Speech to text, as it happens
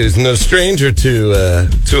is no stranger to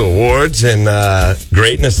awards and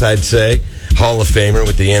greatness, I'd say. Hall of Famer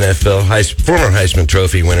with the NFL, former Heisman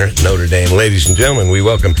Trophy winner, Notre Dame. Ladies and gentlemen, we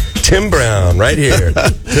welcome Tim Brown right here to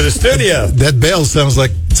the studio. That bell sounds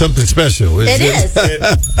like something special. It is.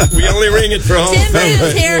 We only ring it for Hall of Tim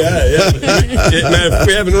Brown's here. Yeah.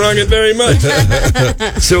 We haven't rung it very much.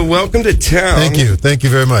 So welcome to town. Thank you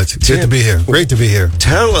very much. It's good to be here. Great to be here.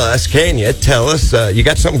 Tell us, you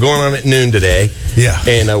got something going on at noon today. Yeah.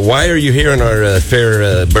 And why are you here in our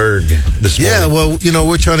fair burg this morning? Yeah, well,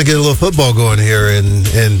 we're trying to get a little football going here in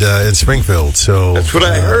Springfield. So that's what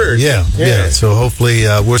I heard. Yeah. So hopefully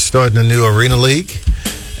we're starting a new arena league.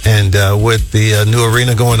 And with the new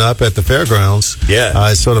arena going up at the fairgrounds,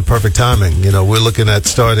 it's sort of perfect timing. We're looking at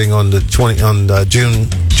starting on June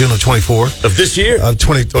of 24 of this year,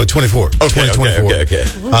 24. Okay.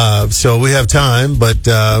 So we have time, but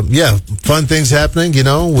fun things happening.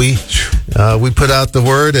 We put out the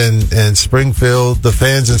word, and Springfield, the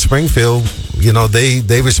fans in Springfield,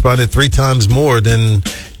 they responded 3 times more than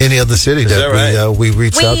any other city that we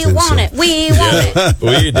reached out to. We want it. We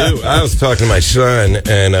We do. I was talking to my son,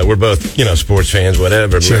 and we're both, sports fans,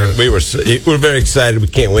 whatever. Sure. We're very excited. We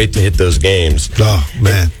can't wait to hit those games. Oh,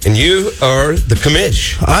 man. And you are the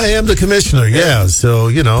commish. I am the commissioner, yeah. So,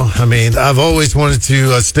 I've always wanted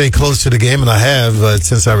to stay close to the game, and I have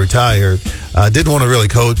since I retired. I didn't want to really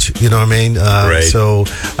coach, Right. So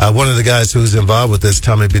one of the guys who's involved with this,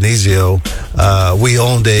 Tommy Benizio, we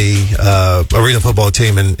owned a arena football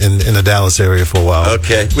team in the Dallas area for a while.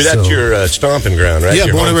 Okay. Well, that's your stomping ground, right? Yeah,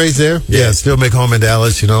 your born and raised there. Yeah, still make home in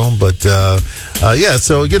Dallas, but so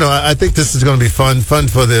I think this is going to be fun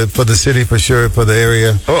for the city for sure, for the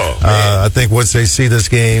area. Oh, man. I think once they see this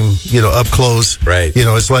game, up close, right?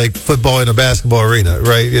 It's like football in a basketball arena,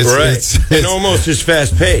 right? It's and almost as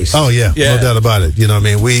fast paced. Oh yeah, no doubt about it.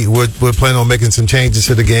 We're planning on making some changes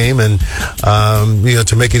to the game, and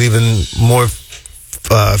to make it even more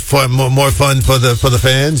more fun for the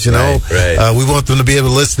fans. Right. We want them to be able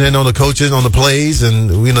to listen in on the coaches, on the plays, and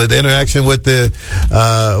the interaction with the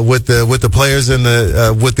players and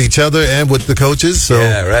with each other and with the coaches. So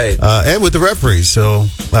and with the referees. So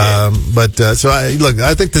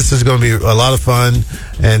I think this is going to be a lot of fun,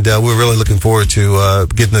 and we're really looking forward to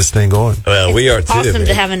getting this thing going. Well, we are too. Awesome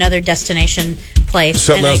to have another destination place.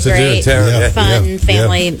 Something and else a to do in great, town. fun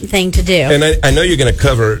family thing to do. And I know you're going to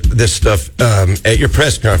cover this stuff at your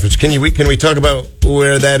press conference. Can we talk about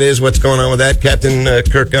where that is? What's going on with that, Captain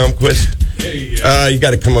Kirk Elmquist? You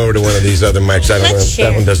got to come over to one of these other mics. I don't know. Share.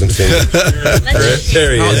 That one doesn't seem.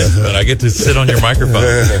 There he is. But I get to sit on your microphone.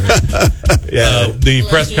 The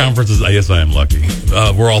press conference is. Yes, I am lucky.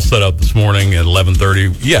 We're all set up this morning at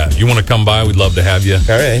 11:30. Yeah, you want to come by? We'd love to have you.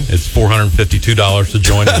 All right. It's $452 to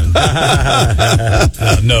join in.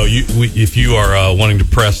 If you are wanting to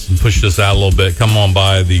press and push this out a little bit, come on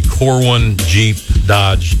by the Corwin Jeep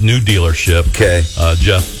Dodge new dealership. Okay.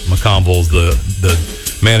 Jeff McConville's the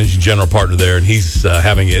managing general partner there, and he's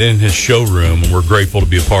having it in his showroom, and we're grateful to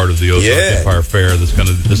be a part of the Ozark Empire Fair.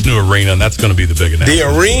 This new arena, and that's going to be the big announcement.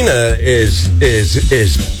 The arena is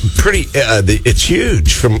pretty. It's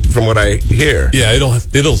huge from what I hear. Yeah,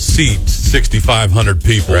 it'll seat 6,500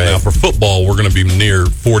 people. Right. Now for football, we're going to be near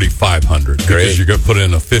 4,500 because you're going to put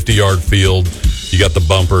in a 50-yard field. You got the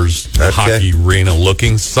bumpers, hockey arena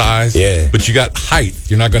looking size. Yeah. But you got height.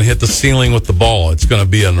 You're not going to hit the ceiling with the ball. It's going to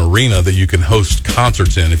be an arena that you can host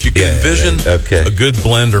concerts in. If you can envision a good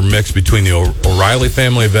blend or mix between the O'Reilly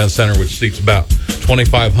Family Event Center, which seats about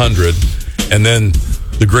 2,500, and then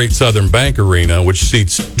the Great Southern Bank Arena, which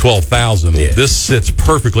seats 12,000. This sits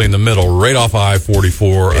perfectly in the middle, right off of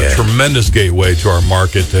I-44, a tremendous gateway to our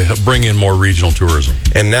market to bring in more regional tourism.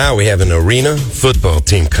 And now we have an arena football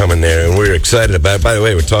team coming there, and we're excited about it. By the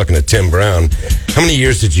way, we're talking to Tim Brown. How many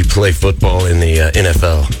years did you play football in the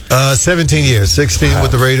NFL? 17 years, 16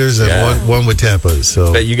 with the Raiders and one with Tampa.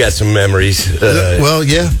 So bet you got some memories.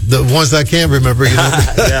 The ones I can remember. And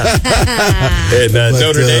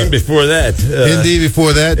Notre Dame before that. Indeed,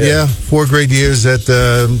 before that, 4 great years at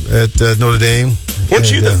Notre Dame.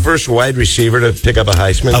 Weren't you the first wide receiver to pick up a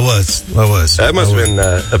Heisman? I was. That must have been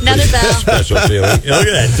a pretty special feeling. Look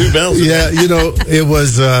at that, 2 bells. Yeah, it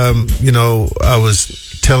was, I was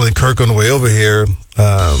telling Kirk on the way over here,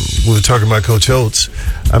 we were talking about Coach Holtz.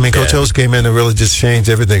 Coach Holtz came in and really just changed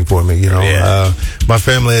everything for me. My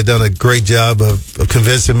family had done a great job of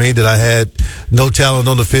convincing me that I had no talent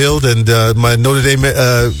on the field, and my Notre Dame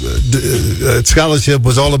scholarship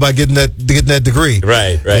was all about getting that degree.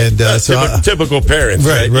 Right. And typical parents.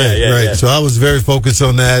 Right. So I was very focused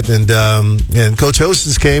on that, and Coach Holtz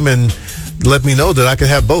just came and let me know that I could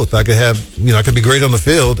have both. I could have, I could be great on the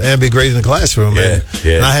field and be great in the classroom. And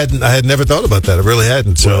I had never thought about that. I really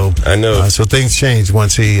hadn't. So I know. So things changed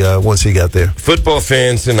once he got there. Football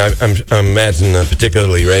fans, and I imagine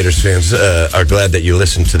particularly Raiders fans, are glad that you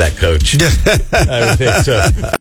listened to that coach. I would think so.